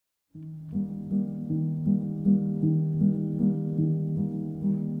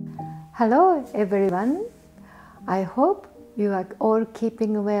Hello everyone. I hope you are all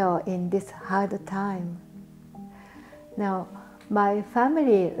keeping well in this hard time. Now, my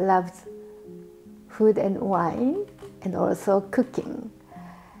family loves food and wine and also cooking.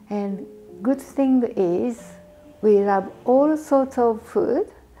 And good thing is we love all sorts of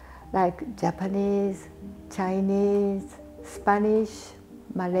food like Japanese, Chinese, Spanish,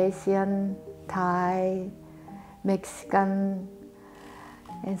 Malaysian, Thai, Mexican.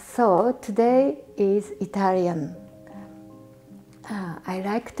 And so today is Italian. I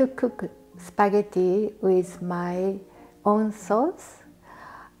like to cook spaghetti with my own sauce.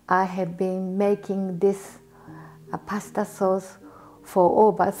 I have been making this pasta sauce for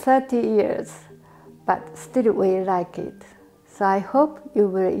over 30 years, but still we like it. So I hope you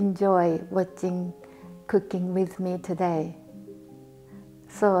will enjoy watching cooking with me today.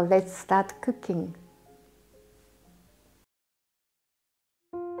 So let's start cooking.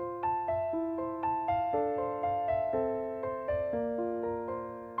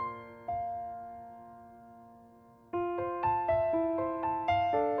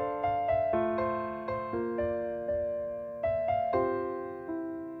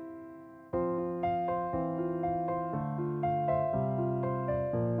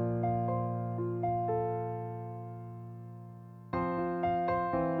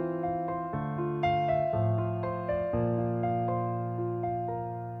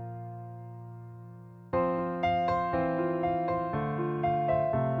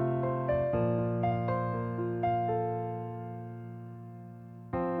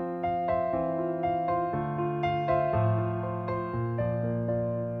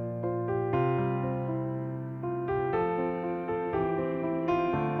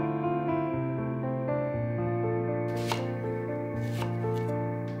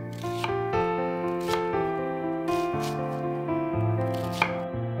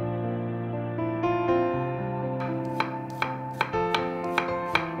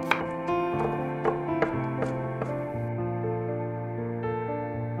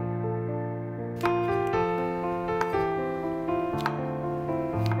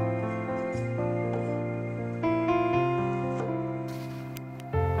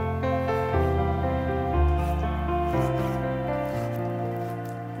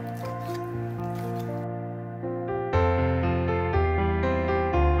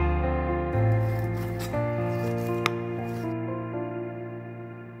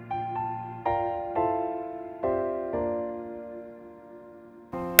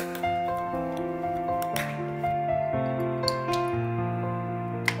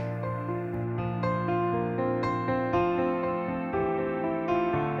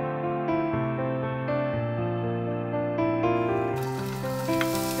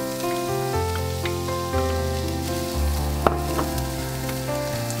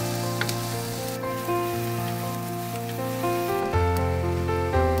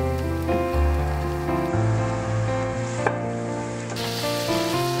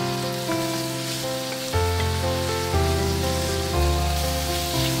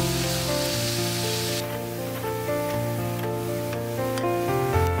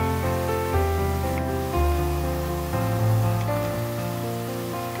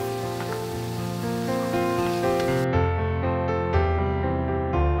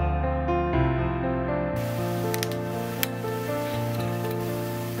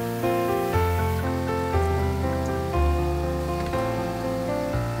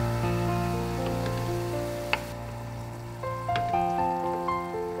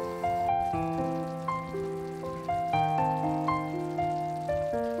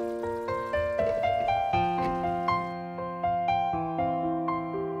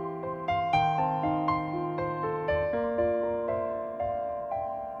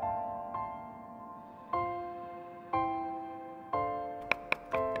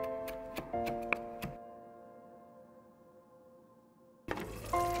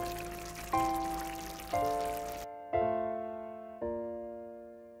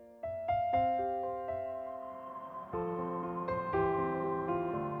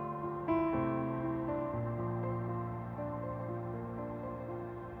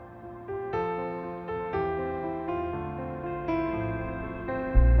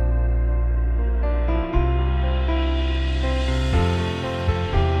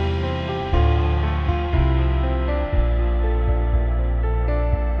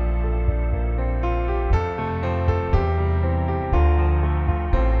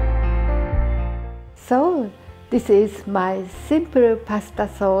 So this is my simple pasta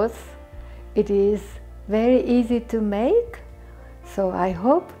sauce. It is very easy to make, so I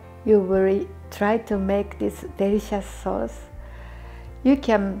hope you will try to make this delicious sauce. You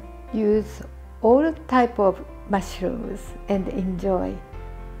can use all type of mushrooms and enjoy.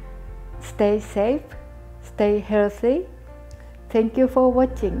 Stay safe, stay healthy. Thank you for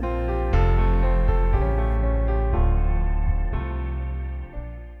watching.